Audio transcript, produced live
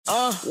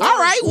All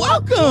right,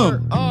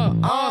 welcome.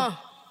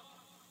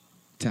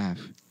 Taff,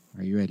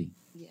 are you ready?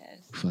 Yes.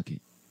 Fuck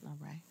it. All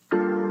right.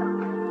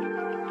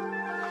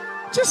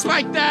 Just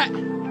like that.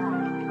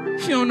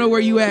 If you don't know where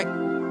you at,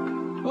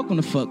 welcome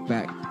to Fuck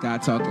Back,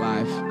 God Talk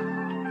Live.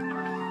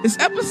 It's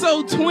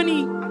episode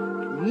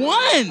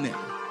 21.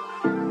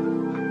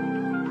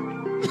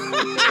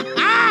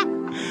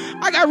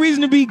 I got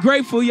reason to be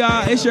grateful,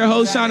 y'all. It's your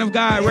host, Sean of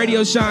God,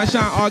 Radio Sean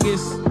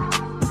August,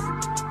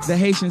 the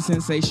Haitian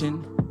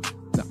sensation,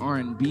 the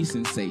R&B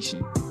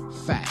sensation,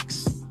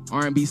 facts,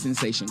 R&B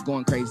sensation,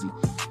 going crazy.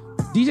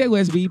 DJ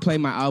West B played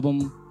my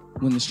album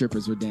when the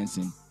strippers were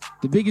dancing.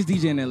 The biggest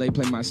DJ in LA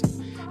played my...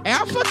 Hey,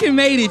 I fucking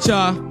made it,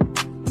 y'all.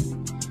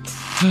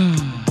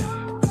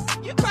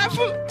 You clap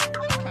for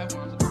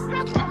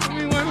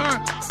me one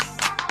hard.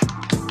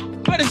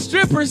 But the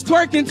strippers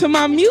twerking to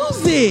my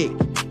music.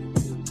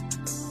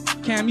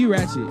 Cam, you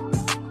ratchet.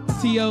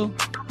 T.O.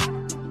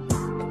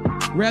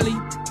 Relly.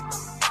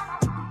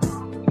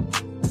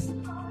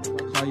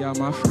 I'll call y'all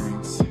my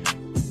friends.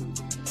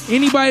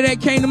 Anybody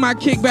that came to my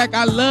kickback,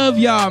 I love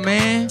y'all,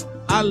 man.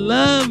 I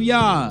love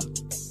y'all.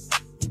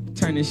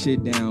 Turn this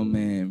shit down,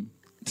 man.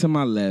 To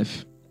my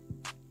left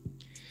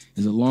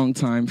is a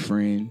longtime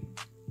friend.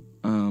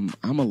 I'm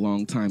a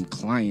longtime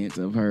client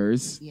of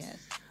hers. Yes.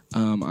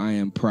 I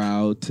am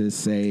proud to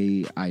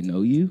say I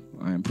know you.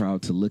 I am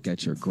proud to look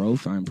at your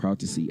growth. I am proud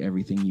to see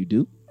everything you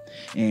do.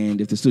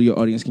 And if the studio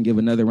audience can give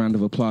another round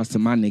of applause to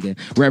my nigga,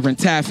 Reverend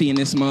Taffy in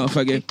this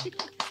motherfucker.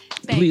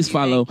 Please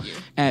follow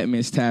at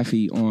Miss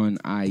Taffy on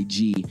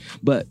IG.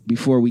 But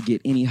before we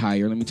get any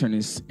higher, let me turn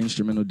this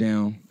instrumental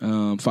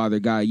down. Father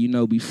God, you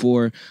know,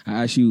 before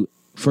I ask you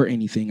for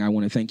anything, I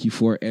want to thank you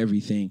for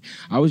everything.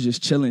 I was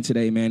just chilling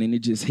today, man, and it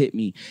just hit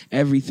me.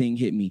 Everything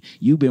hit me.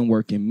 You've been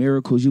working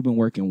miracles. You've been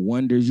working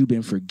wonders. You've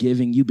been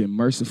forgiving. You've been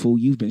merciful.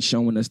 You've been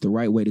showing us the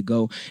right way to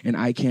go, and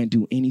I can't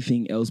do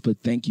anything else but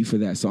thank you for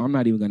that. So I'm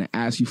not even going to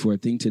ask you for a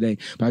thing today,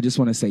 but I just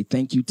want to say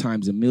thank you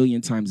times a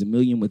million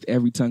with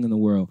every tongue in the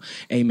world.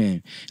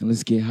 Amen. And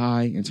let's get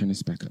high and turn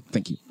this back up.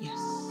 Thank you. Yes.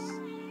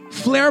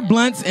 Flare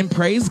blunts and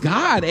praise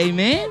God.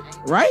 Amen.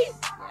 Right?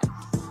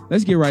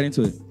 Let's get right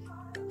into it.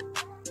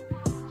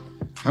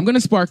 I'm going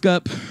to spark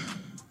up.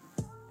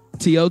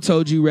 T.O.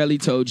 told you,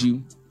 Relly told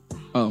you.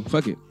 Oh,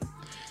 fuck it.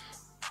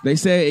 They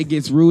say it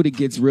gets rude, it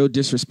gets real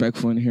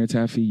disrespectful in here,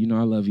 Taffy. You know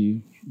I love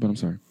you, but I'm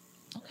sorry.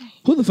 Okay.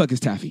 Who the fuck is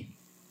Taffy?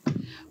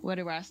 Where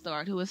do I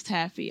start? Who is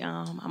Taffy?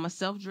 I'm a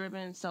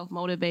self-driven,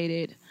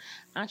 self-motivated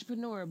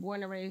entrepreneur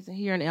born and raised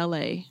here in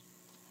LA.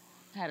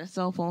 Had a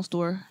cell phone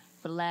store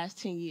for the last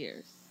 10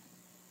 years.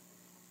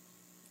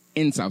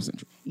 In South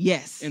Central.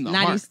 Yes. In the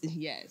heart.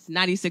 Yes.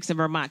 96 in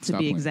Vermont, to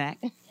be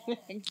exact.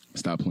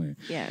 Stop playing.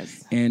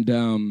 Yes. And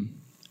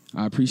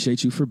I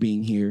appreciate you for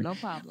being here. No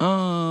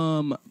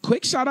problem.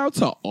 Quick shout out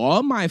to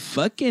all my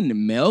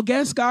fucking male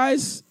guests,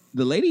 guys.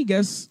 The lady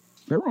guests,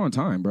 they were on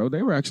time, bro.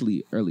 They were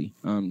actually early.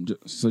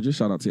 So just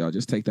shout out to y'all.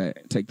 Just take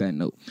that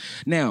note.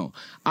 Now,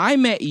 I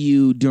met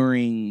you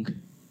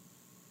during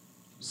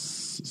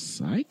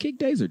Sidekick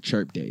days or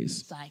chirp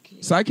days?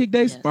 Sidekick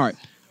days? Yes. All right.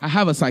 I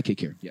have a sidekick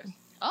here. Yes.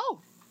 Oh.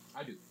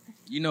 I do.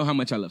 You know how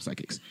much I love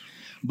sidekicks.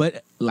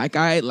 But like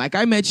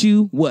I met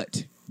you,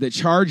 what? The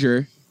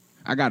charger,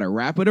 I got to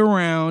wrap it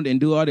around and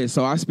do all this.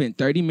 So I spent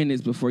 30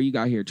 minutes before you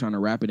got here trying to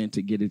wrap it in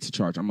to get it to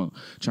charge. I'm going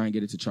to try and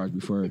get it to charge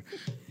before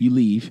you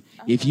leave.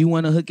 If you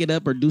want to hook it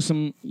up or do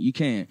some, you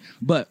can.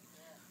 But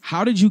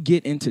how did you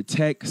get into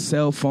tech,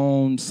 cell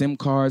phone, SIM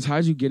cards? How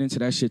did you get into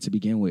that shit to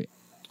begin with?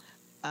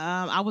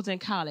 I was in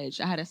college.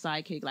 I had a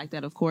sidekick like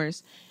that, of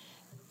course,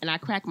 and I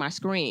cracked my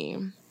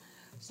screen.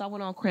 So I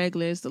went on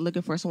Craigslist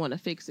looking for someone to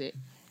fix it.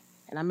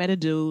 And I met a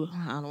dude.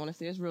 I don't want to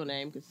say his real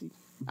name because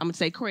I'm going to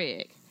say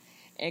Craig.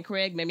 And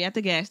Craig met me at the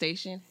gas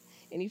station,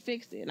 and he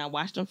fixed it. And I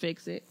watched him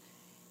fix it.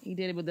 He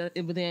did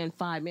it within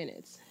 5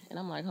 minutes. And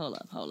I'm like, hold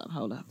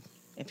up.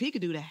 If he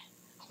could do that,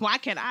 why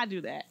can't I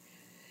do that?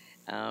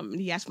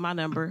 He asked for my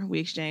number. We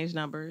exchanged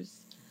numbers.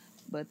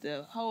 But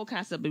the whole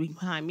concept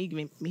behind me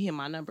giving him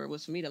my number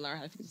was for me to learn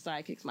how to fix the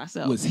sidekicks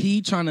myself. Was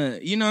he trying to,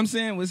 you know what I'm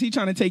saying? Was he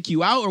trying to take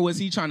you out or was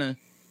he trying to?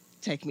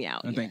 Take me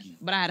out. Oh, thank you.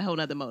 But I had a whole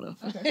other motive.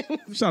 Okay.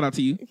 Shout out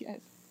to you.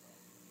 Yes.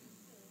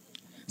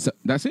 So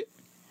that's it?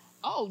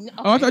 Oh, no, okay.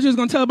 Oh, I thought you was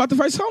going to tell about the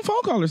first phone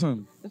call or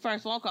something. The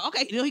first phone call.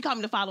 Okay, he called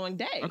me the following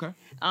day. Okay.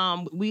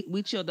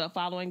 We chilled the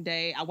following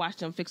day. I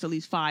watched him fix at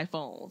least 5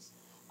 phones.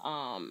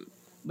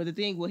 But the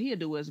thing what he'd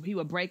do is he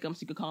would break them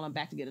so you could call him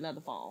back to get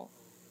another phone.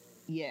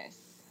 Yes.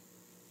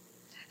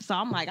 So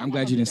I'm like, I'm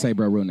glad you didn't say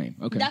bro real name.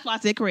 Okay. That's why I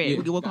said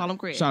Craig. Yeah. We'll call him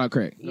Craig. Shout out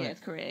Craig. Yes,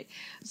 Craig.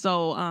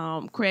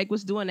 So Craig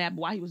was doing that,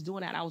 but while he was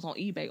doing that, I was on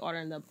eBay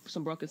ordering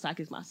some broken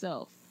sidekicks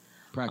myself.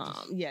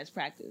 Practice. Yes,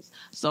 practice.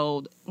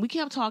 So we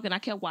kept talking. I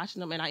kept watching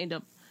them, and I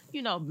ended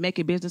up,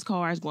 making business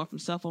cards, going from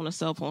cell phone to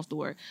cell phone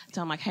store.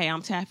 Telling like, hey,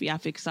 I'm Taffy. I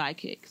fix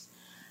sidekicks.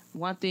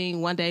 One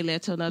day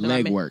led to another.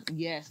 Leg work.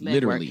 Yes, leg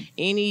literally.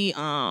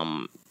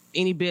 Work.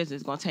 Any business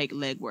is gonna take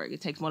leg work.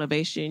 It takes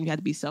motivation. You have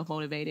to be self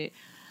motivated.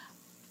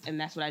 And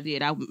that's what I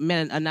did. I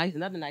met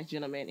another nice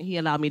gentleman, and he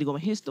allowed me to go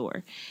in his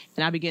store,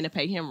 and I began to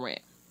pay him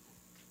rent.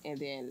 And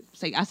then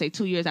I say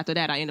 2 years after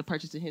that, I ended up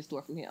purchasing his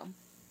store from him.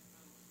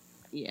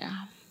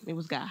 Yeah, it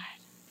was God.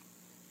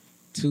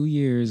 2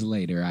 years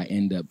later, I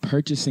end up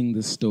purchasing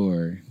the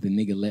store the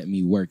nigga let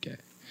me work at.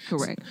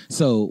 Correct.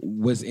 So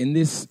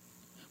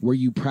were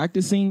you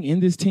practicing in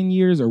this 10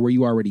 years, or were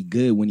you already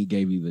good when he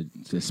gave you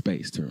the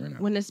space to run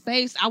out? When the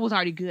space, I was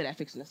already good at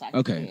fixing the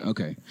sidekicks.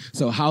 Okay.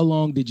 So how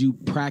long did you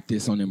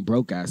practice on them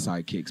broke-ass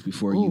sidekicks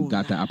before you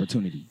got the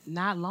opportunity?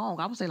 Not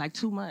long. I would say like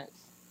 2 months.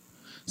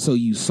 So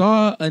you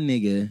saw a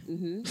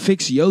nigga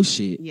fix your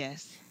shit.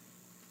 Yes.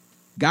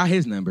 Got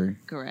his number.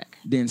 Correct.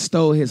 Then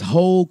stole his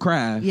whole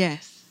craft.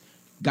 Yes.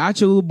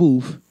 Got you a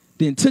booth.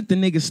 Then took the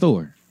nigga's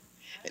store.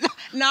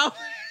 No.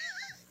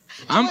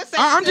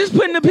 I'm just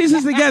putting the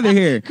pieces together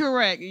here.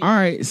 Correct. All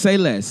right, say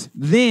less.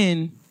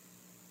 Then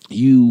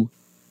you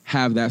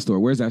have that store.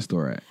 Where's that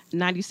store at?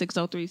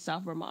 9603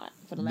 South Vermont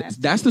for the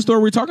last. That's the store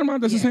we're talking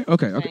about? That's the same?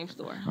 Okay. Same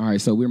store. All right,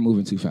 so we're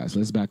moving too fast.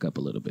 Let's back up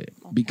a little bit.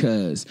 Okay.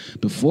 Because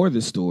before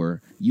the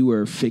store, you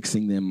were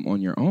fixing them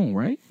on your own,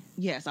 right?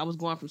 Yes, I was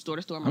going from store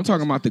to store. I'm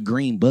talking about the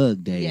green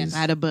bug days. Yes, I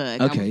had a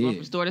bug. Okay, I was going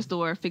from store to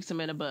store, fixing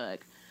them in a bug.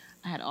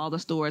 I had all the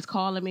stores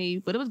calling me,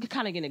 but it was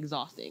kind of getting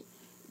exhausting.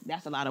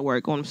 That's a lot of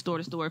work, going from store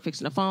to store,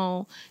 fixing the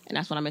phone, and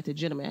that's when I met the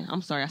gentleman.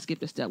 I'm sorry, I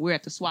skipped a step. We're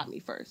at the swap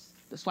meet first.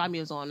 The swap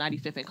meet was on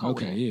 95th and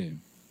Colden. Okay, yeah.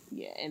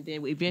 Yeah, and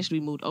then we eventually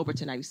moved over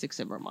to 96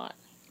 in Vermont.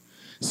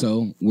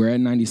 So we're at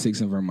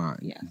 96 in Vermont.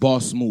 Yes.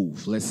 Boss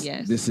move.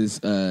 Yes. This is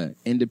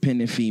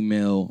independent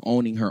female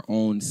owning her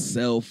own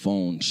cell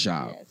phone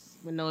shop. Yes,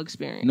 with no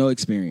experience. No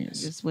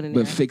experience. Just went in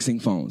but there. fixing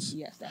phones.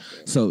 Yes, that's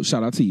it. So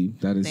shout out to you.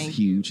 That is Thank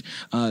huge.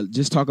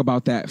 Just talk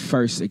about that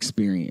first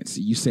experience.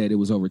 You said it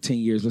was over 10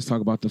 years. Let's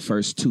talk about the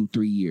first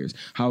 2-3 years.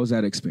 How was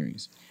that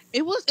experience?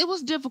 It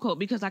was difficult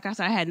because, like I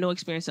said, I had no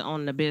experience in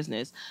owning a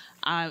business.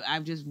 I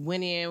just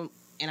went in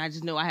and I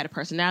just knew I had a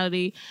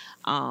personality.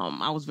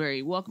 I was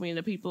very welcoming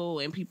to people,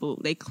 and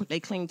people they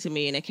clinged to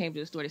me and they came to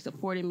the store. They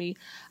supported me.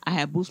 I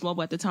had Boost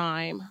Mobile at the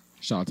time.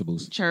 Shout out to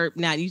Boost. Chirp.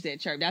 Now you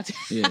said Chirp. That's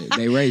yeah,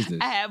 they raised us.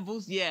 I had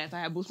Boost. Yes, I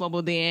had Boost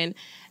Mobile then,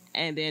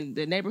 and then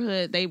the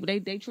neighborhood they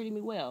treated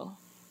me well,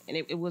 and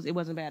it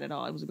wasn't bad at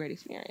all. It was a great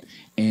experience.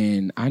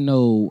 And I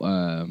know,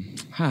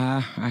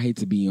 I hate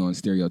to be on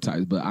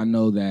stereotypes, but I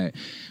know that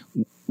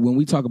when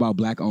we talk about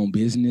black-owned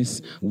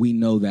business, we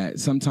know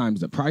that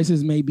sometimes the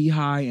prices may be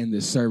high and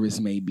the service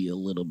may be a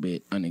little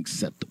bit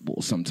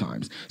unacceptable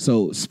sometimes.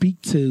 So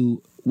speak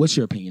to, what's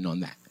your opinion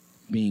on that,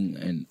 being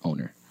an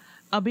owner?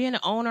 Being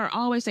an owner, I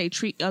always say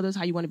treat others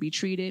how you want to be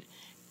treated.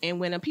 And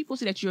when people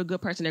see that you're a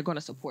good person, they're going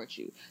to support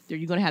you.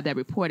 You're going to have that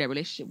rapport, that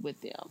relationship with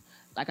them.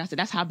 Like I said,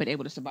 that's how I've been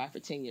able to survive for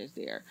 10 years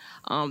there.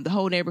 The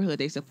whole neighborhood,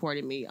 they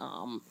supported me.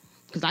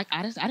 Because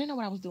I didn't know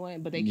what I was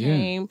doing, but they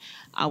came.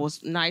 I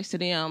was nice to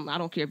them. I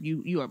don't care if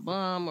you're a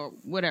bum or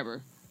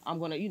whatever. I'm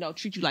going to,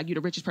 treat you like you're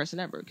the richest person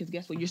ever. Because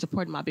guess what? You're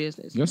supporting my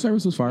business. Your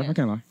service was fire. Yes. I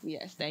can't lie.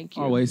 Yes, thank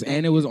you. Always. Thank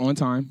and you. It was on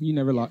time. You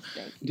never lost.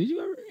 Did you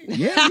ever?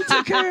 Yeah, you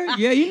took care.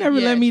 Yeah, you never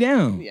Yes. let me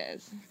down.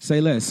 Yes.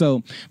 Say less.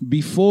 So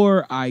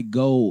before I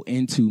go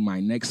into my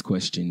next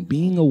question,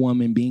 being a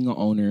woman, being an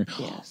owner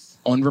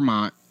on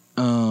Vermont,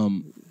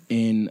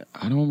 and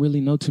I don't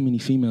really know too many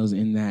females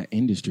in that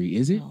industry.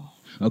 Is it? No.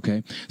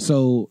 Okay.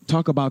 So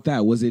talk about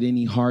that. Was it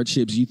any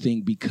hardships you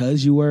think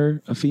because you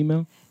were a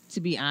female? To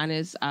be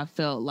honest, I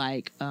felt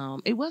like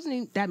it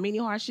wasn't that many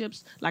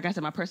hardships. Like I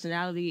said, my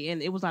personality,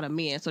 and it was a lot of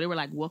men, so they were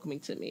like welcoming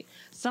to me.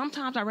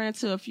 Sometimes I ran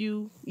into a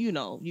few, you're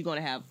going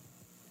to have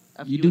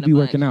a few. You do in a be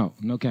bunch. working out.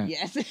 No cap.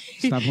 Yes.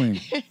 Stop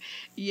playing.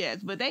 Yes,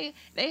 but they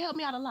helped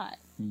me out a lot.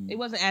 It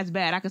wasn't as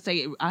bad. I could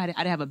say I didn't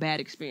have a bad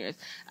experience.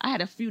 I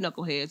had a few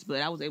knuckleheads, but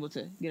I was able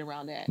to get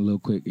around that. A little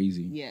quick,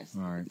 easy. Yes.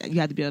 All right.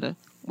 You have to be able to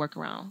work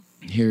around.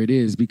 Here it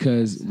is,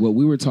 because what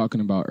we were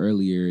talking about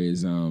earlier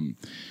is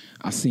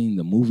I seen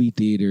the movie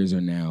theaters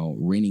are now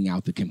renting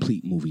out the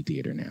complete movie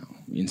theater now.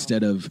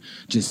 Instead of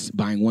just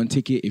buying one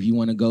ticket, if you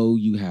want to go,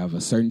 you have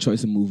a certain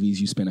choice of movies.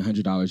 You spend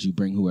 $100, you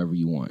bring whoever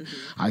you want.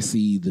 I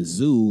see the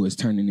zoo is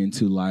turning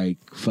into like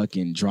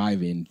fucking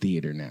drive-in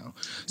theater now.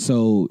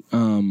 So,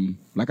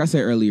 like I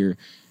said earlier,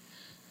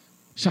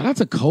 shout out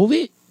to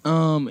COVID.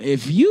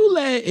 If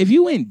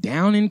you went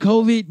down in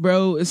COVID,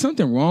 bro, it's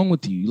something wrong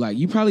with you. Like,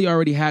 you probably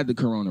already had the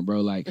corona,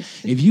 bro. Like,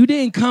 if you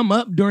didn't come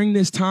up during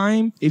this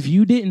time, if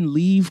you didn't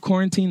leave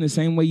quarantine the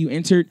same way you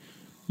entered,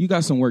 you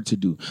got some work to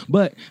do.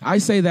 But I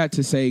say that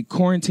to say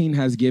quarantine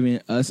has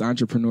given us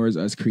entrepreneurs,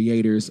 us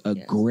creators, a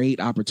great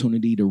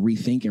opportunity to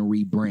rethink and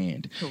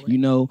rebrand,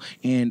 Correct.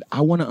 And I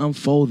want to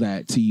unfold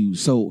that to you.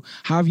 So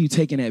how have you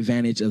taken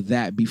advantage of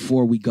that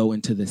before we go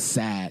into the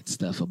sad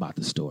stuff about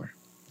the store?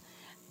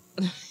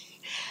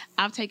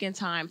 I've taken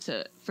time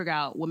to figure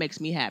out what makes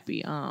me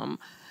happy.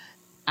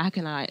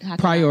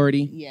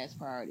 Priority. Yes,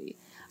 priority.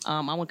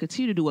 I want to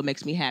continue to do what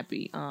makes me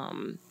happy.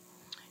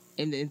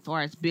 And as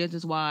far as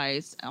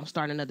business-wise, I'm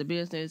starting another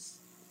business.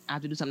 I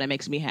have to do something that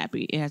makes me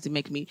happy. It has to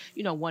make me,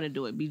 want to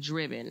do it, be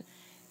driven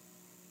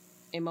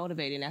and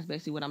motivated. And that's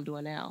basically what I'm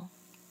doing now.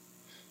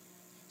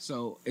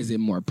 So is it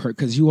more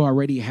because you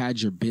already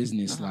had your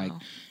business like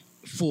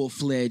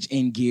full-fledged,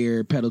 in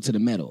gear, pedal to the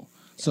metal.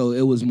 So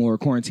it was more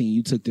quarantine.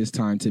 You took this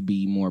time to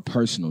be more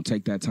personal.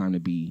 Take that time to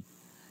be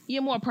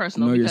more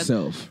personal. Know because,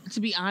 yourself.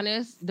 To be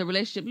honest, the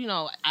relationship,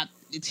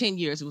 10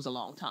 years, it was a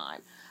long time.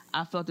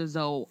 I felt as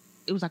though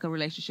it was like a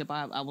relationship.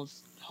 I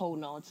was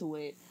holding on to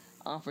it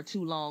for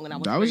too long.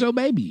 And that was your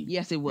baby.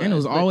 Yes, it was. And it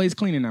was always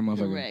cleaning that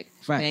motherfucker. Correct.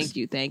 Facts.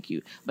 Thank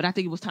you. But I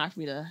think it was time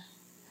for me to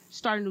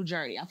start a new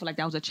journey. I feel like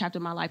that was a chapter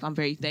in my life. I'm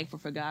very thankful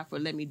for God for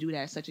letting me do that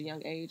at such a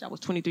young age. I was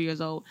 23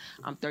 years old.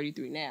 I'm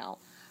 33 now.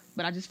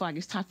 But I just feel like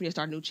it's time for me to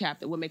start a new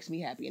chapter. What makes me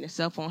happy? And the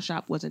cell phone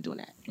shop wasn't doing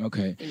that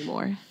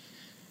anymore.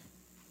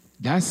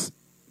 That's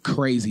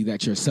crazy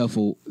that you're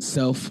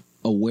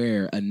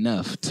self-aware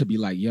enough to be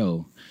like,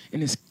 yo,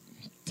 and it's...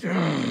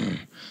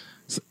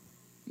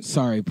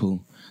 Sorry,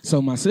 Pooh.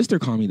 So my sister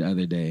called me the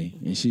other day,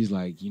 and she's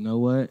like, you know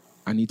what?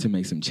 I need to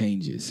make some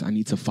changes. I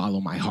need to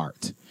follow my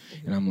heart.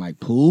 And I'm like,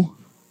 Pooh?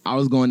 I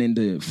was going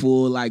into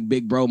full, like,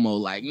 big bro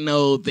mode, like,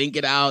 no, think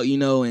it out,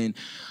 and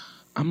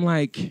I'm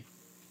like...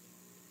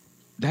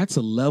 That's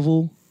a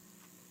level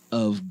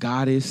of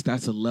goddess.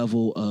 That's a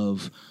level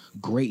of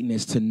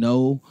greatness to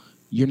know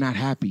you're not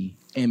happy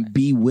and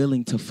be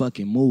willing to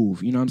fucking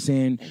move. You know what I'm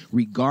saying?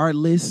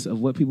 Regardless of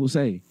what people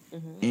say.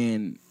 Mm-hmm.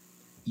 And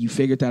you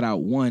figured that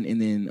out, one,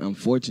 and then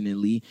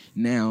unfortunately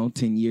now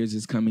 10 years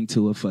is coming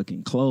to a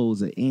fucking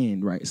close, an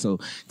end, right? So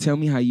tell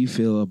me how you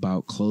feel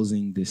about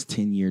closing this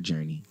 10-year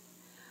journey.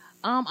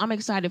 I'm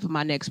excited for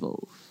my next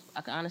move.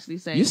 I can honestly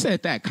say. You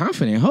said that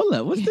confident. Hold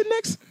up. What's the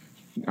next?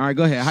 All right,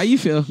 go ahead. How you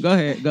feel? Go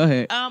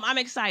ahead. I'm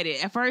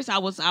excited. At first, I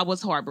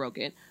was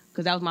heartbroken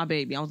because that was my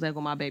baby. I was letting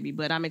go my baby,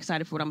 but I'm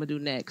excited for what I'm gonna do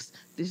next.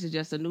 This is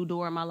just a new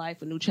door in my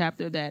life, a new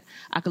chapter that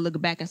I could look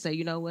back and say,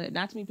 you know what?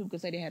 Not too many people can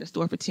say they had a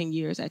store for 10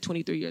 years at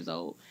 23 years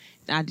old.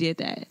 And I did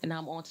that, and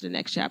I'm on to the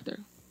next chapter.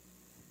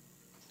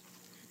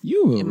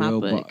 You in my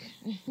book.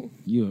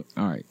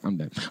 All right. I'm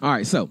done. All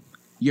right, so.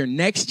 Your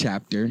next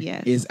chapter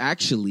is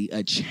actually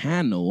a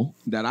channel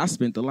that I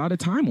spent a lot of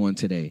time on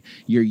today.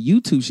 Your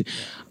YouTube.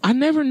 I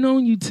never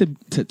known you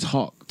to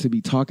talk, to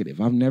be talkative.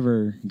 I've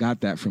never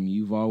got that from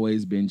you. You've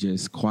always been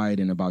just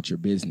quiet and about your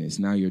business.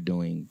 Now you're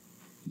doing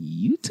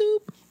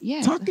YouTube?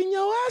 Yes. Talking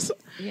your ass?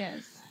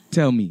 Yes.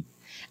 Tell me.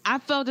 I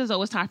felt as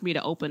though it's time for me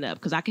to open up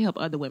because I can help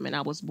other women.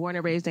 I was born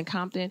and raised in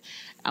Compton.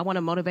 I want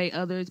to motivate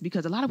others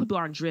because a lot of people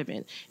aren't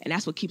driven, and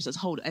that's what keeps us that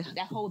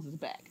holds us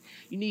back.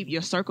 You need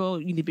your circle.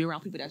 You need to be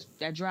around people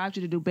that drive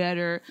you to do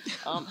better,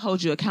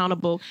 hold you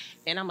accountable.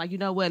 And I'm like, you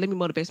know what? Let me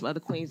motivate some other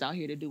queens out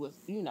here to do what,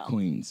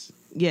 Queens.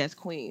 Yes,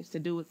 queens, to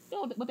do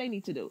what they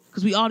need to do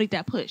because we all need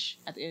that push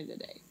at the end of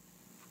the day.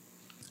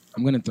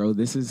 I'm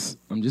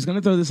just going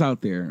to throw this out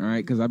there, all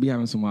right? Because I'll be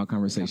having some wild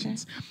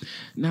conversations. Okay.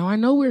 Now, I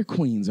know we're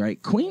queens,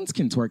 right? Queens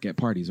can twerk at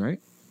parties, right?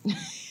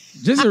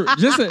 There's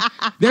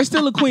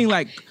still a queen,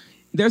 like,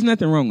 there's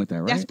nothing wrong with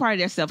that, right? That's part of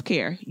their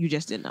self-care. You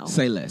just didn't know.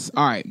 Say less.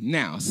 All right,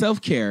 now,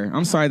 self-care.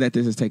 I'm sorry that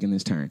this is taking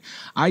this turn.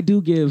 I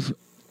do give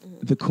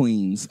the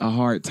queens a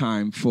hard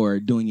time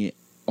for doing it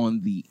on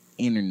the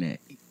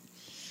internet.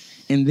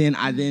 And then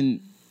I'll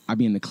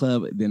be in the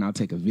club, then I'll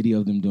take a video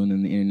of them doing it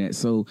on the internet.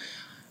 So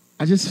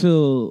I just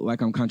feel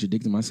like I'm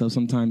contradicting myself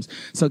sometimes.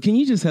 So can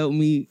you just help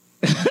me?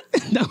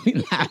 Don't be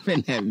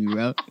laughing at me,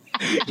 bro.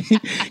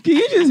 Can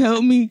you just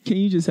help me?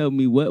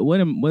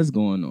 What's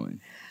going on?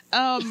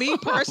 Me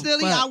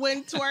personally, I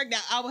wouldn't twerk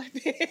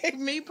that.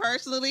 Me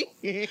personally.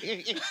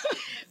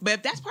 But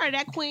if that's part of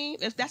that queen,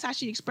 if that's how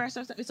she expresses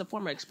herself, it's a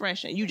form of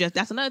expression.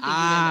 That's another thing you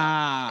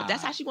know. If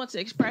that's how she wants to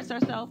express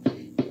herself,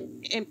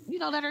 and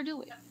let her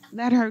do it.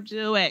 Let her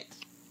do it.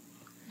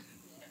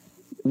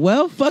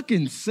 Well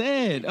fucking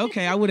said.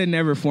 Okay, I would have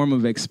never form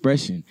of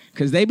expression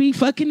because they be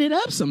fucking it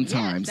up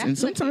sometimes, and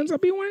sometimes I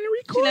be wanting to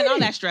record. She let all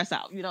that stress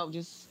out,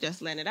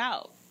 just letting it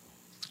out.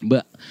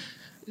 But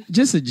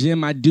just a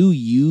gem, I do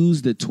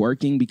use the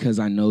twerking because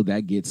I know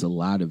that gets a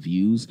lot of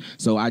views,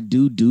 so I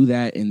do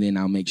that, and then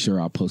I'll make sure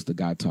I'll post the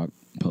God Talk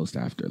post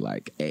after,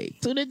 like, hey,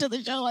 tune into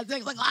the show at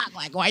 6 o'clock.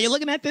 Like, why are you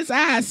looking at this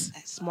ass?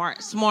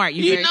 Smart.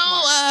 You very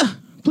smart.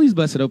 Please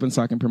bust it open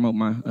so I can promote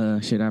my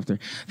shit after.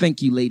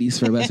 Thank you, ladies,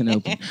 for busting it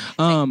open.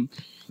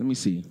 Let me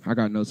see. I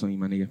got notes on you,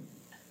 my nigga.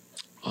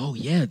 Oh,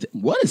 yeah.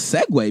 What a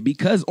segue,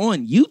 because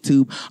on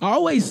YouTube, I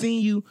always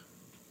seen you.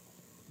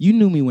 You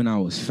knew me when I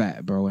was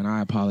fat, bro, and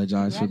I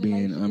apologize for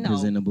being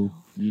unpresentable,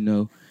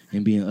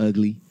 and being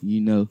ugly,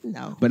 No.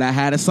 But I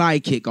had a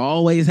sidekick.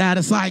 Always had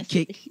a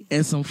sidekick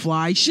and some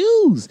fly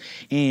shoes.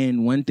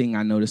 And one thing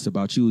I noticed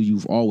about you,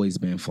 you've always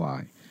been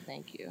fly.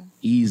 Thank you.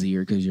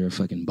 Easier because you're a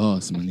fucking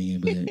boss, my nigga.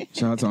 But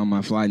shout out to all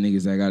my fly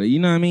niggas that gotta, you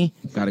know what I mean?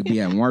 Gotta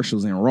be at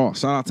Marshalls and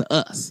Ross. Shout out to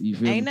us. You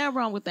feel Ain't me? nothing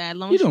wrong with that. As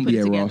long You as don't put be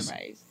it at together Ross.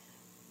 right.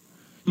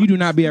 You do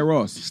not be at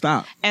Ross.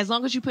 Stop. As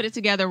long as you put it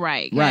together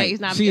right. Right. It's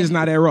not she is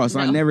not at Ross.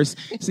 No. I never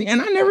see,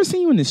 and I never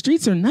seen you in the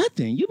streets or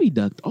nothing. You be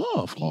ducked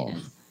off.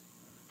 Yes.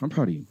 I'm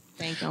proud of you.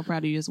 Thank you. I'm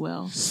proud of you as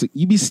well. So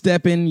you be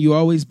stepping. You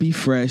always be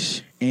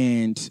fresh.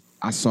 And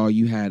I saw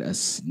you had a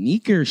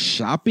sneaker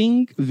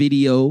shopping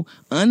video,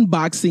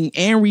 unboxing,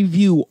 and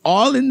review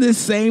all in the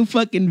same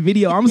fucking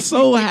video. I'm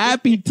so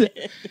happy to.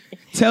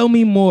 Tell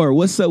me more.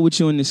 What's up with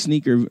you in the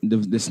sneaker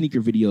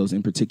videos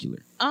in particular?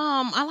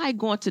 I like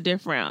going to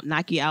different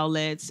Nike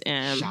outlets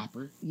and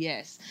Shopper.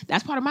 Yes,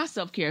 that's part of my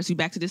self-care. So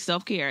back to this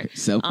self-care.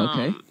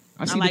 Okay.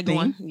 I see like the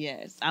theme. going.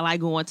 Yes, I like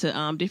going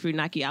to different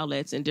Nike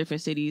outlets in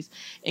different cities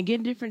and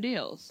getting different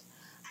deals.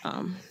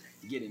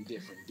 Getting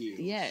different deals.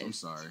 Yes. I'm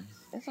sorry.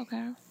 It's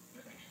okay.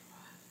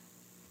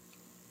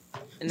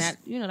 And that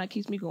that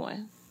keeps me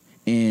going.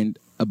 And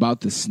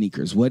about the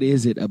sneakers, what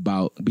is it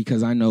about?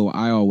 Because I know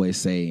I always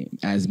say,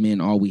 as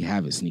men, all we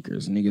have is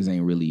sneakers. Niggas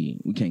ain't really,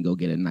 we can't go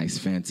get a nice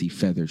fancy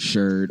feathered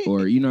shirt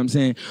or, you know what I'm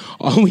saying?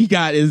 All we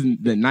got is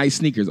the nice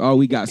sneakers. All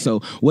we got.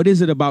 So what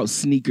is it about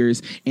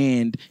sneakers?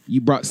 And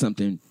you brought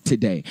something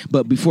today.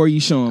 But before you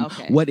show them,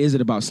 what is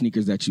it about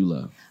sneakers that you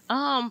love?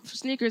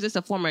 Sneakers, it's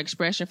a form of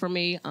expression for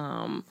me.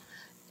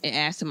 It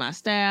adds to my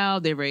style.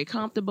 They're very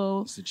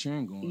comfortable. It's a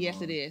trend going on.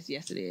 Yes, it is.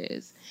 Yes, it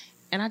is.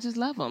 And I just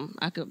love them.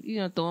 I could,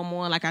 throw them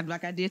on like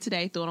I did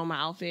today. Throw it on my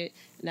outfit.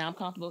 Now I'm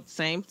comfortable.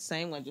 Same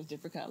one, just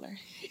different color.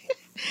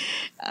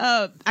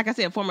 Like I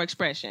said, a form of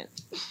expression.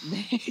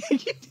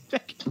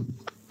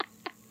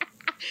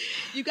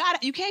 You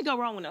can't go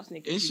wrong with no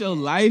sneakers. It's your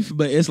life,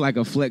 but it's like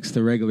a flex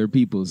to regular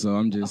people. So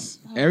I'm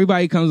just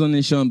everybody comes on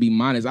this show and be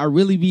modest. I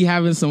really be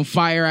having some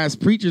fire ass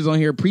preachers on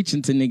here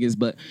preaching to niggas,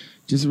 but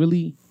just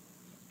really.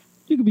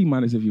 You can be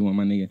modest if you want,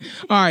 my nigga.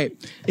 All right.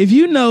 If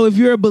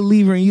you're a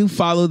believer and you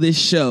follow this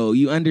show,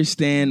 you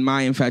understand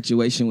my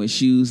infatuation with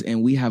shoes,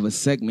 and we have a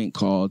segment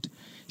called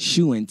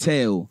Shoe and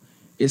Tell.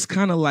 It's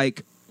kind of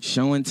like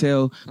show and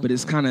tell, but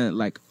it's kind of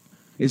like,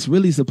 it's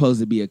really supposed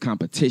to be a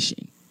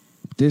competition.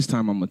 This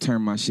time I'm going to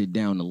turn my shit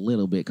down a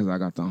little bit because I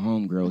got the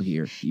homegirl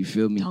here. You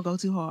feel me? Don't go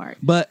too hard.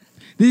 But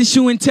this is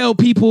Shoe and Tell,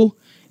 people,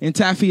 and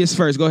Taffy is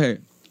first. Go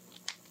ahead.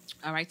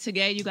 All right.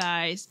 Today, you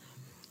guys...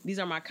 These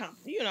are my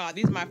these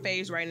are my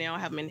faves right now. I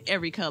have them in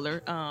every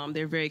color.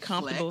 They're very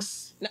comfortable.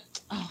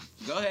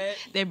 Go ahead.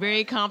 They're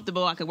very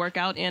comfortable. I could work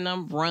out in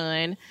them,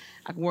 run.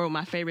 I can wear with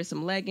my favorite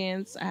some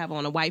leggings. I have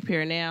on a white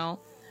pair now.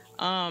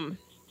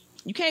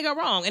 You can't go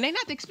wrong, and they're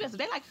not expensive.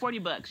 They like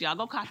 $40, y'all.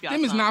 Go cop y'all.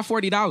 Them is not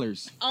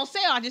 $40 on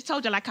sale. I just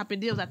told you I like copping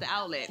deals at the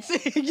outlets.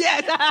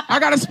 Yes, I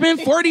gotta spend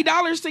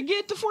 $40 to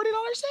get the $40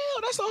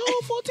 sale. That's a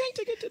whole full tank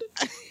to get to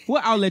the.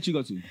 What outlet you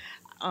go to?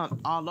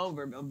 All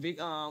over. Big,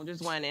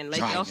 just one in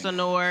Lake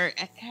Elsinore.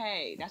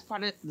 Hey, that's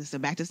part of this.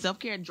 Back to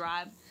self-care.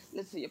 Drive.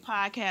 Listen to your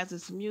podcast.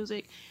 Listen to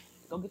music.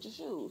 Go get your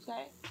shoes,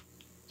 okay?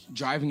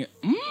 Driving it.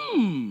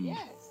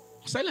 Yes.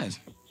 Say less.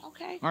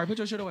 Okay. All right, put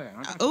your shit away.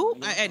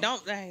 Don't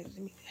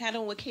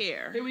handle with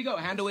care. Here we go.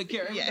 Handle with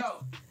care. Here we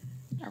go.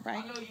 All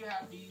right. I know you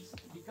have these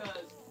because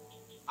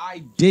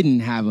I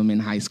didn't have them in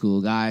high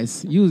school,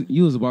 guys.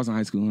 You was a boss in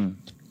high school, huh?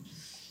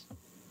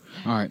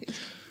 All right.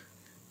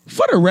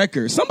 For the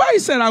record, somebody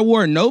said I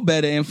wore No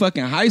Better in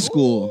fucking high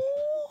school. Ooh.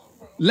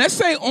 Let's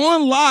say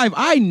on live,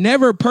 I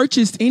never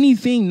purchased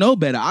anything No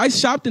Better. I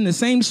shopped in the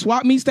same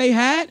swap meets they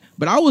had,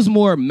 but I was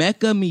more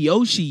Mecca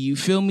Miyoshi. You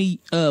feel me?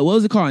 What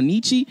was it called?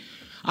 Nietzsche?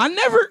 I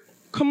never.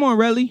 Come on,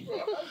 Relly.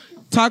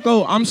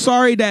 Taco, I'm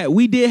sorry that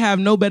we did have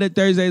No Better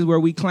Thursdays where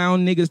we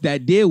clown niggas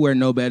that did wear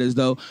No Betters,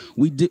 though.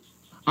 We did.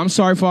 I'm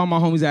sorry for all my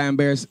homies that I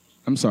embarrassed.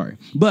 I'm sorry.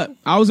 But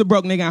I was a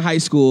broke nigga in high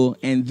school,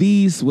 and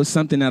these was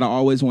something that I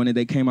always wanted.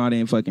 They came out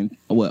in fucking,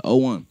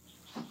 01.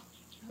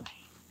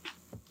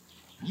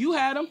 You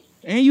had them,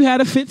 and you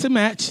had a fit to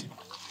match.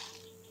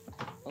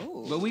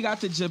 Ooh. But we got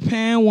the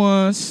Japan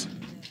ones.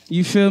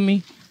 You feel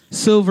me?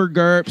 Silver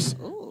GURPS.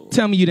 Ooh.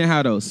 Tell me you didn't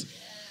have those.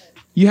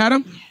 You had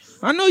them? Yes.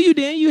 I know you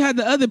didn't. You had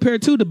the other pair,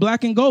 too, the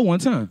black and gold one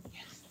time.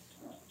 Yes.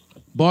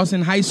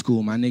 Boston High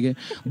School, my nigga.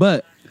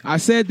 But I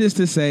said this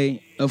to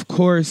say, of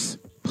course...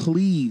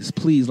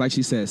 Please, like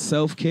she said,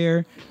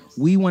 self-care.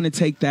 We want to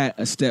take that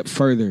a step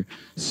further.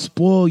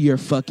 Spoil your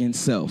fucking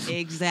self.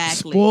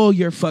 Exactly. Spoil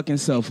your fucking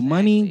self. Exactly.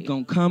 Money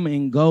gonna come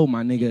and go,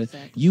 my nigga.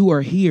 Exactly. You are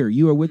here.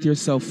 You are with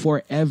yourself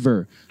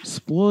forever.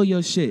 Spoil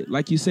your shit.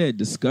 Like you said,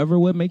 discover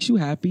what makes you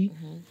happy.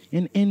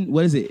 Mm-hmm. And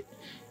what is it?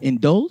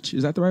 Indulge?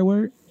 Is that the right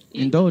word?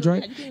 Yeah. Indulge,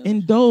 right?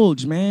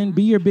 Indulge, man.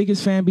 Be your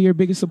biggest fan. Be your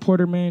biggest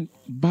supporter, man.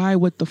 Buy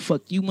what the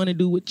fuck you want to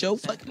do with your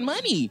fucking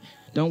money.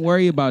 Don't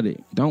worry about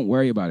it. Don't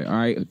worry about it, all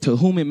right? To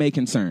whom it may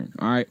concern,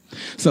 all right?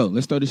 So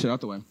let's throw this shit out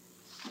the way.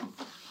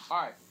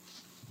 All right.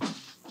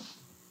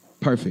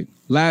 Perfect.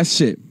 Last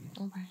shit.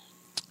 Okay.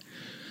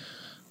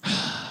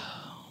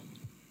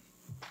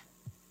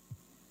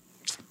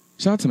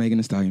 Shout out to Megan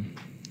Thee Stallion.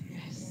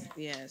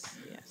 Yes.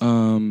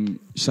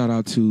 Shout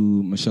out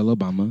to Michelle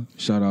Obama.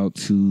 Shout out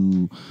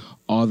to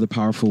all the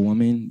powerful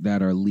women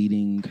that are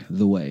leading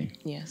the way.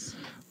 Yes.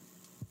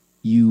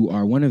 You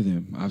are one of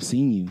them. I've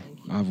seen you.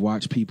 I've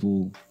watched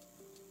people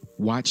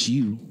watch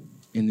you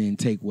and then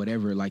take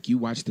whatever. Like you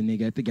watch the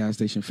nigga at the gas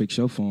station fix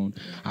your phone.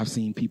 I've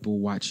seen people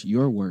watch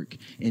your work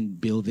and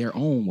build their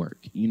own work.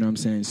 You know what I'm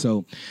saying?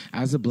 So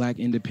as a black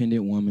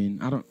independent woman,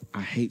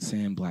 I hate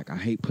saying black. I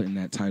hate putting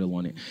that title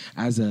on it.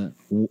 As a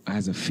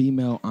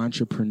female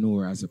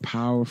entrepreneur, as a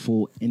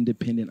powerful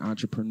independent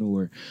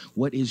entrepreneur,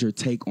 what is your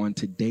take on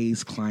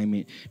today's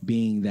climate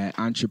being that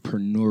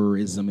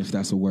entrepreneurism, if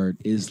that's a word,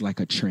 is like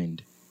a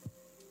trend?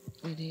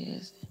 It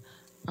is.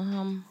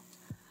 I'm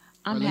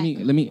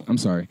I'm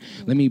sorry.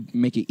 Let me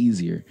make it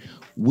easier.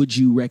 Would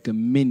you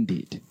recommend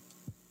it?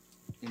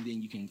 And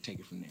then you can take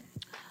it from there.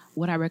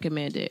 Would I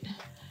recommend it?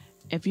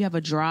 If you have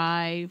a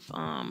drive,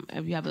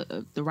 if you have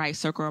the right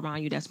circle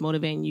around you that's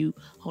motivating you,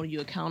 holding you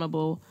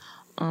accountable,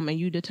 and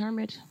you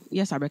determined,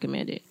 yes, I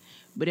recommend it.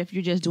 But if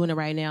you're just doing it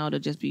right now to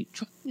just be,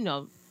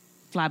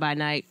 fly by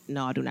night,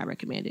 no, I do not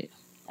recommend it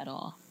at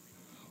all.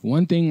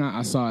 One thing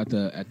I saw at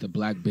the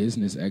Black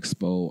Business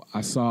Expo,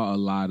 I saw a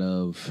lot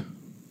of.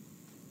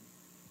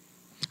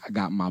 I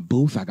got my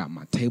booth, I got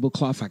my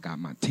tablecloth, I got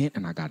my tent,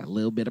 and I got a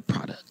little bit of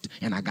product,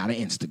 and I got an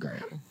Instagram.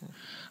 Mm-hmm.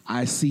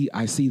 I see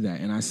that,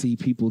 and I see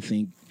people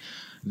think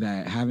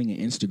that having an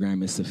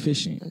Instagram is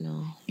sufficient.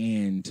 No.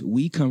 And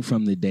we come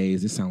from the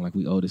days, it sounds like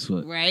we old as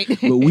fuck. Right.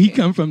 But we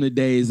come from the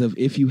days of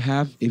if you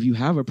have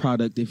a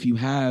product, if you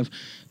have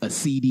a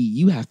CD,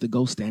 you have to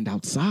go stand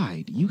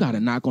outside. You got to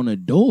knock on a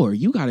door.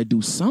 You got to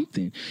do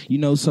something.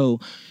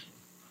 So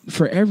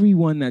for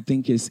everyone that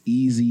think it's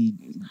easy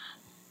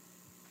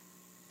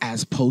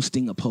as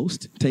posting a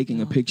post,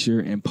 taking a picture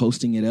and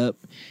posting it up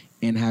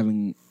and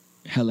having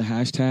hella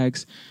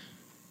hashtags,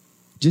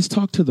 just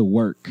talk to the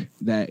work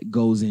that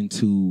goes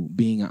into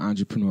being an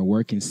entrepreneur,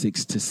 working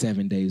 6 to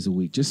 7 days a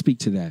week. Just speak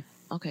to that.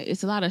 Okay,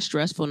 it's a lot of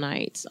stressful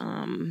nights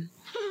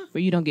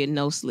where you don't get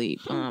no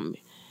sleep. And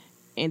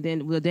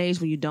then the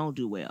days when you don't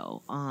do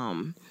well.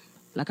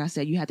 Like I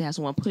said, you have to have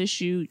someone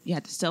push you. You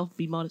have to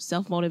be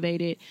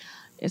self-motivated.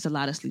 It's a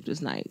lot of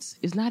sleepless nights.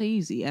 It's not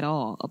easy at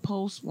all. A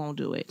post won't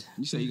do it.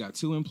 You say you got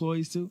 2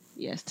 employees too?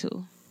 Yes,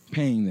 2.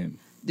 Paying them.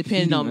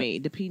 Depending on me.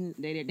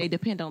 They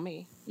depend on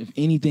me. If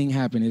anything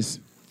happens,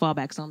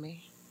 fallbacks on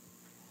me.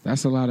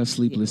 That's a lot of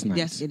sleepless nights.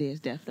 Yes, it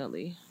is,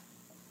 definitely.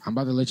 I'm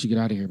about to let you get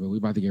out of here, but we're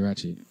about to get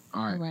ratchet.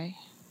 All right. All right.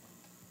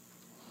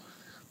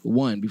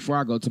 One, before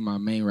I go to my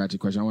main ratchet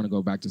question, I want to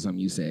go back to something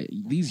you said.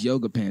 These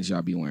yoga pants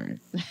y'all be wearing.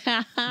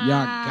 Y'all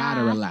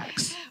gotta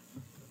relax.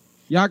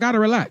 Y'all gotta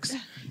relax.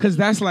 Because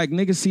that's like,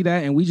 niggas see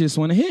that and we just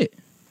want to hit.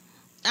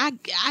 I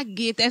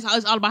get that.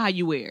 It's all about how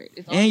you wear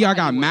it. And y'all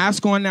got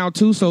masks on now,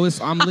 too, so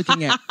I'm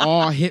looking at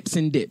all hips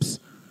and dips.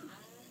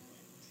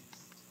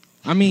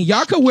 I mean,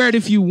 y'all could wear it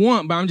if you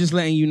want, but I'm just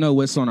letting you know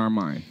what's on our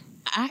mind.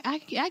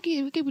 I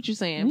get what you're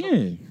saying.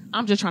 Yeah.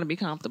 I'm just trying to be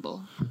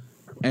comfortable.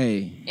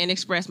 Hey. And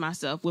express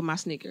myself with my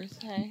sneakers.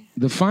 Hey.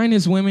 The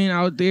finest women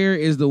out there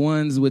is the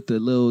ones with the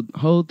little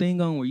whole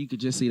thing on where you could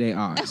just see their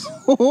eyes.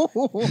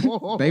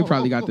 They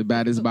probably got the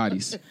baddest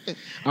bodies.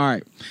 All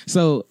right.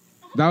 So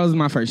that was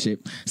my first shit.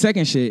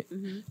 Second shit,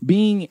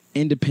 being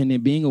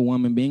independent, being a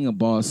woman, being a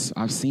boss,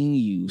 I've seen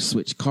you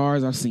switch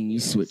cars. I've seen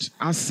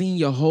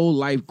your whole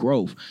life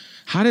growth.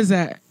 How does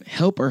that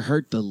help or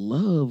hurt the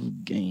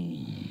love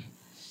game?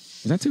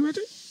 Is that too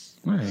ratchet?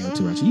 All right,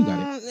 too ratchet. You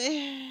got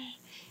it.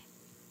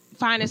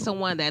 Finding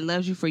someone that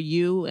loves you for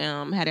you,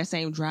 had that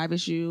same drive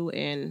as you,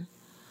 and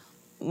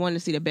wanting to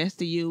see the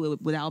best of you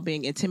without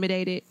being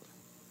intimidated,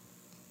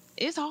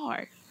 it's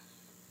hard.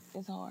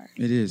 It's hard.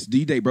 It is. Do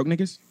you date broke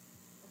niggas?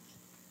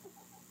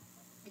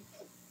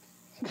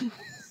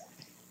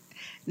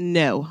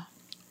 No.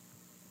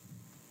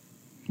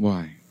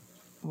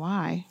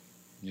 Why?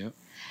 Yep.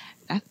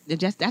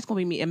 That's gonna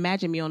be me.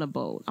 Imagine me on a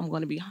boat. I'm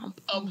gonna be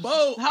a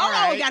boat. Hold All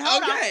right.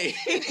 on. Okay.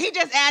 He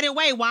just added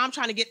weight while I'm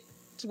trying to get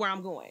to where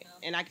I'm going,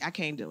 and I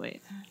can't do it.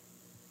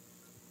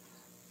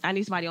 I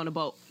need somebody on the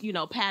boat,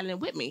 paddling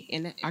with me.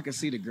 And I can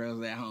see the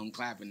girls at home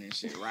clapping and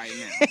shit right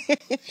now.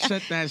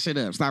 Shut that shit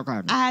up. Stop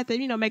clapping. I had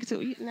to, make it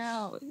to.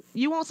 No,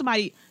 you want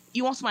somebody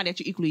that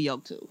you're equally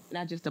yoked to,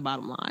 not just the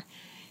bottom line.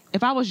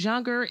 If I was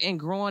younger and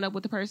growing up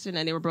with the person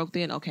and they were broke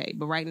then, okay.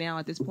 But right now,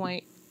 at this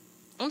point,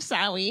 I'm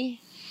sorry.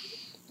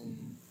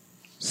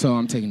 So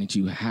I'm taking it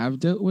you have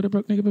dealt with a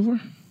broke nigga before?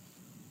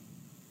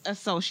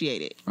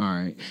 Associated. All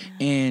right.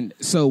 And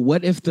so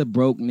what if the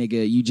broke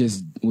nigga, you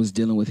just was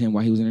dealing with him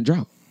while he was in a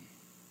drought?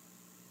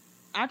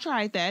 I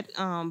tried that,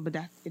 but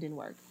it didn't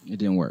work. It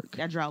didn't work.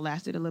 That drought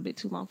lasted a little bit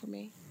too long for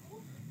me.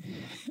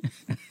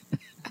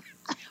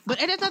 But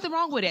there's nothing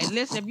wrong with it.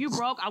 Listen, if you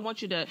broke, I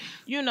want you to,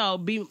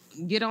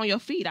 get on your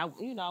feet. I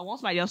want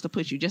somebody else to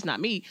push you, just not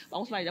me. I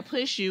want somebody to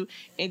push you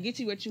and get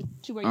you where you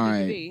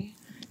need to be.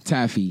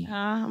 Taffy.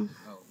 Oh,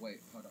 wait,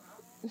 hold on.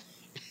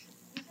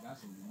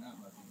 That's what we're not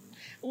about to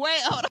do.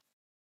 Wait, hold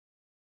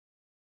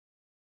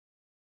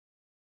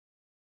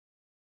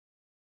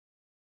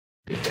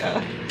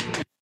on.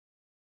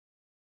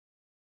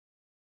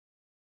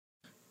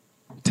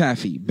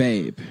 Taffy,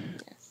 babe.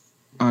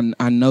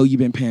 I know you've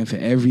been paying for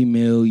every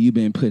meal. You've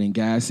been putting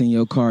gas in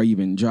your car. You've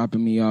been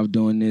dropping me off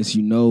doing this.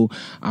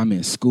 I'm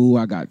in school.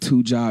 I got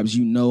 2 jobs.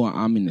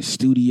 I'm in the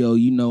studio.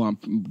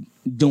 I'm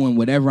doing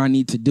whatever I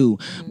need to do.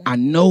 I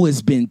know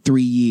it's been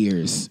 3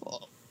 years.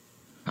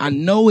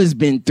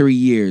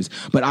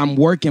 But I'm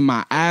working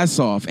my ass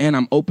off and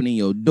I'm opening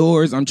your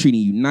doors. I'm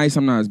treating you nice.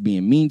 I'm not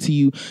being mean to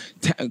you.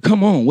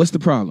 Come on. What's the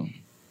problem?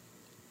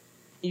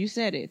 You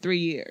said it. 3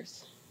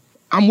 years.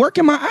 I'm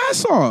working my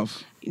ass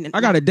off.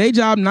 I got a day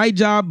job, night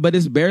job, but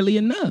it's barely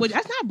enough. Well,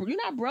 you're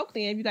not broke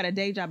then if you got a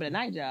day job and a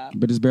night job.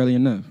 But it's barely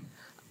enough.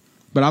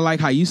 But I like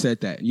how you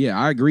said that. Yeah,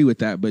 I agree with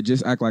that, but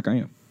just act like I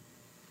am.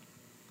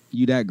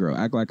 You that girl.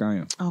 Act like I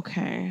am.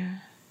 Okay.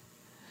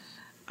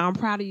 I'm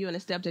proud of you and the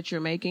step that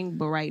you're making,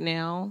 but right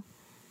now,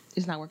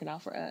 it's not working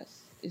out for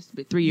us. It's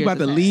been 3 years. You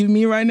about to leave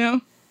me right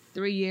now?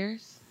 3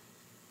 years?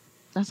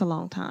 That's a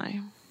long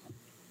time.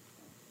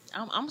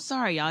 I'm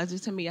sorry, y'all. It's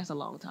just, to me, that's a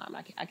long time.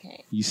 I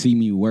can't. You see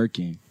me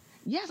working.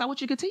 Yes, I want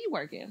you to continue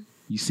working.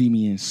 You see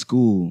me in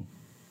school.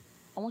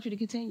 I want you to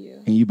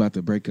continue. And you about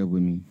to break up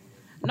with me.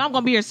 No, I'm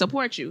going to be here to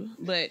support you,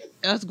 but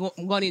us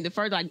going into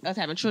further, like us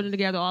having children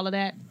together, all of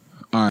that.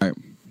 All right.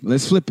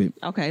 Let's flip it.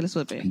 Okay, let's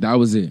flip it. That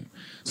was it.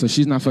 So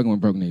she's not fucking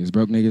with broke niggas.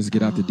 Broke niggas,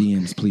 get out the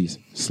DMs, please.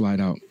 Slide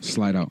out.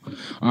 Slide out.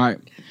 All right.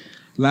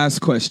 Last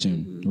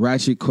question.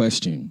 Ratchet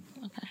question.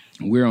 Okay.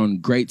 We're on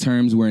great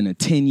terms. We're in a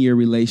 10-year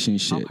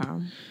relationship.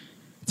 Okay.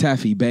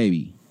 Taffy,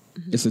 baby.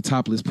 It's a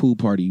topless pool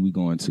party we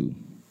going to.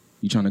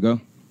 You trying to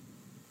go?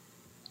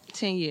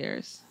 10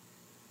 years.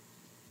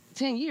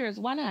 10 years?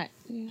 Why not?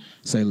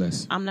 Say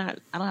less. I don't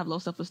have low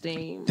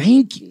self-esteem.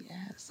 Thank you. Yeah,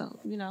 so,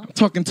 you know.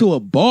 Talking to a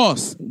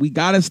boss. We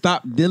got to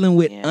stop dealing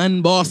with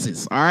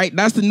unbosses. All right?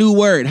 That's the new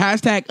word.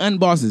 Hashtag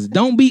unbosses.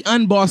 Don't be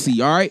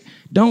unbossy. All right?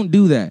 Don't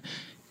do that.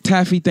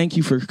 Taffy, thank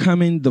you for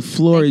coming. The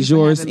floor is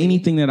yours.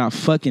 Anything that I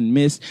fucking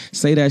missed,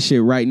 say that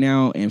shit right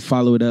now and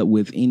follow it up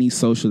with any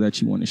social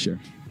that you want to share.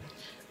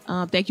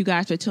 Thank you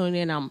guys for tuning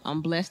in.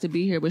 I'm blessed to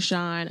be here with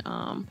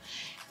Sean.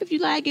 If you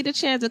like, get a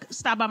chance to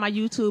stop by my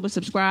YouTube and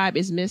subscribe.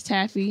 It's Miss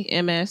Taffy,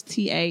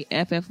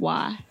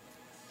 MSTAFFY.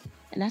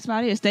 And that's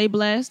about it. Stay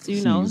blessed,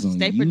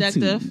 stay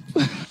productive.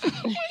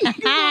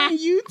 on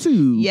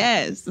YouTube.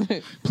 Yes.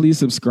 Please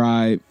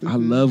subscribe. I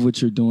love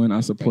what you're doing.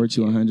 I support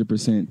you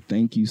 100%.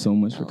 Thank you so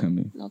much for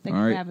coming. No, thank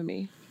you for having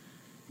me.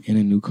 In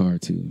a new car,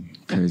 too.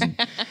 Crazy.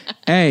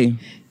 Hey,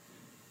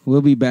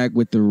 we'll be back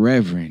with the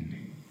Reverend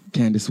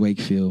Candace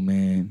Wakefield,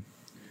 man.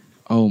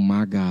 Oh,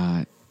 my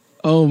God.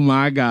 Oh,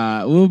 my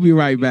God. We'll be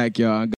right back, y'all.